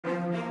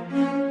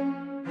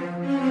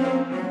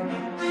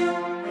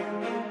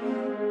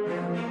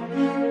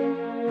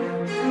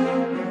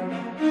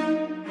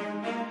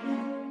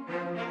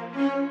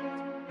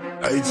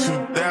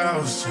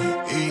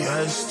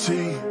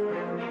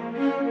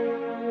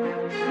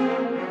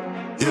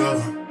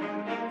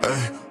yeah.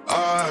 Ay,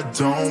 I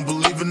don't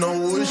believe in no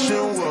wishing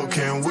well,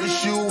 can't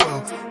wish you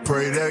well.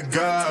 Pray that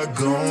God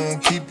gon'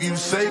 keep you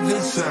safe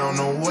and sound,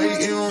 no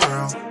waiting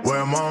around.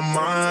 Where my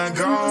mind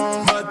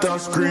gone, my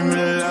thoughts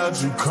screaming loud,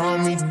 you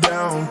calm me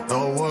down.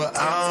 Know what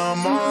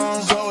I'm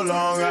on, so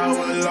long I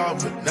was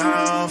lost, but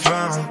now I'm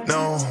found.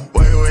 No,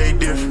 way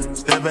different,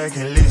 step back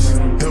and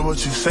listen. Hear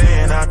what you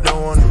saying, I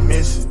don't wanna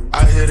miss it.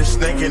 I hear the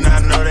snake and I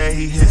know that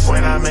he hiss.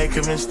 When I make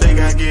a mistake,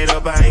 I get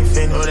up, I ain't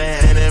finished. Know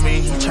that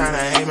enemy, he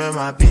tryna aim at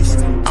my bitch.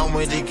 I'm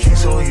with the king,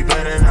 so he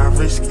better not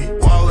risk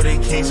it. Walk with the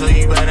king, so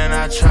he better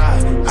not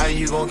try. How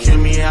you gon' kill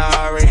me,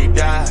 I already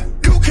died.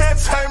 You can't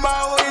take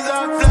my wings,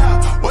 I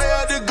fly. Way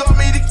up to go,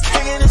 me the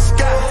king in the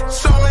sky.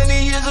 So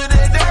many years of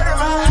that dirt in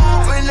my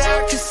eye, but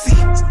now I can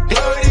see.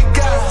 Glory to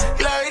God,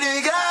 glory to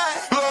God,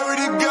 glory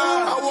to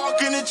God. I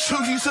walk in the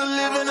truth, used to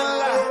live in a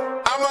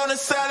lie. I'm on the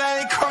side, I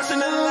ain't crossing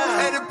the line.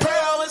 And the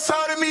prayer was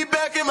holding me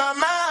back in my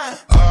mind.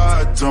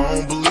 I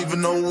don't believe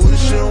in no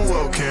wishing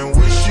well, can't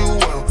wish you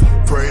well.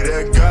 Pray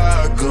that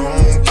God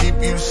gon' keep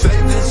you safe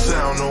and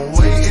sound, no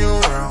waiting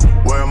around.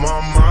 Where my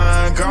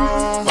mind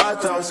gone, my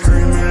thoughts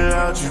screaming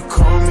loud, you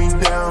calm me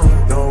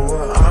down. Know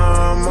what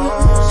I'm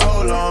on,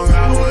 so long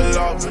I was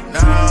lost, but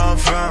now I'm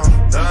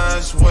found.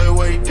 That's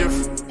way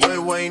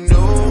different, way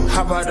new.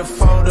 How about the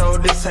photo,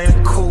 this ain't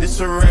a coupe. This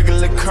a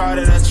regular car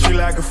that I treat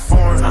like a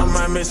foreign. I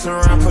might mess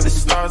around, put the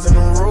stars in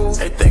the roof.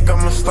 They think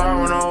I'm a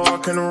star when I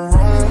walk in the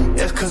room.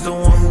 That's cause the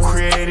one who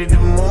created the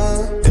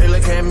moon. They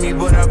look at me,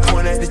 but I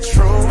point at the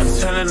truth. I'm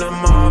telling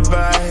them all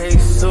about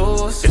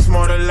Jesus. It's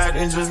more to life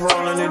than just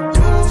rolling the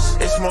deuce.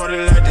 It's more to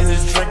life than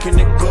just drinking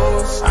the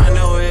goose. I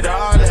know it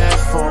all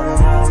lasts for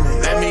a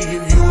moment. Let me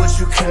give you what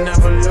you can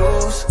never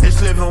lose.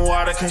 This living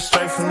water came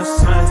straight from the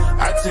sun.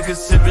 I took a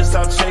sip and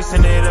stopped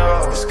chasing it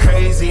all. It's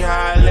crazy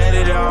how I let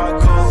it all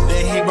go.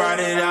 Then he brought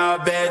it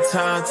out bad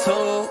time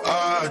too.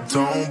 I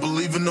don't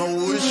believe in no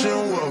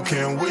wishing well,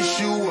 can't wish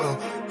you well.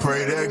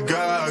 Pray that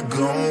God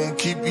gon'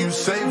 keep you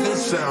safe and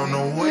sound,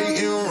 no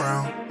waiting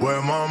around.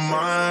 Where my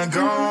mind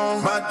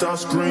gone, my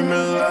thoughts screaming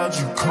loud,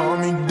 you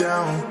calm me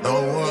down.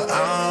 Know what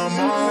I'm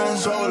on,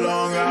 so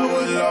long I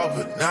was lost,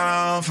 but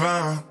now I'm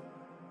found.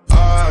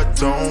 I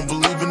don't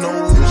believe in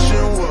no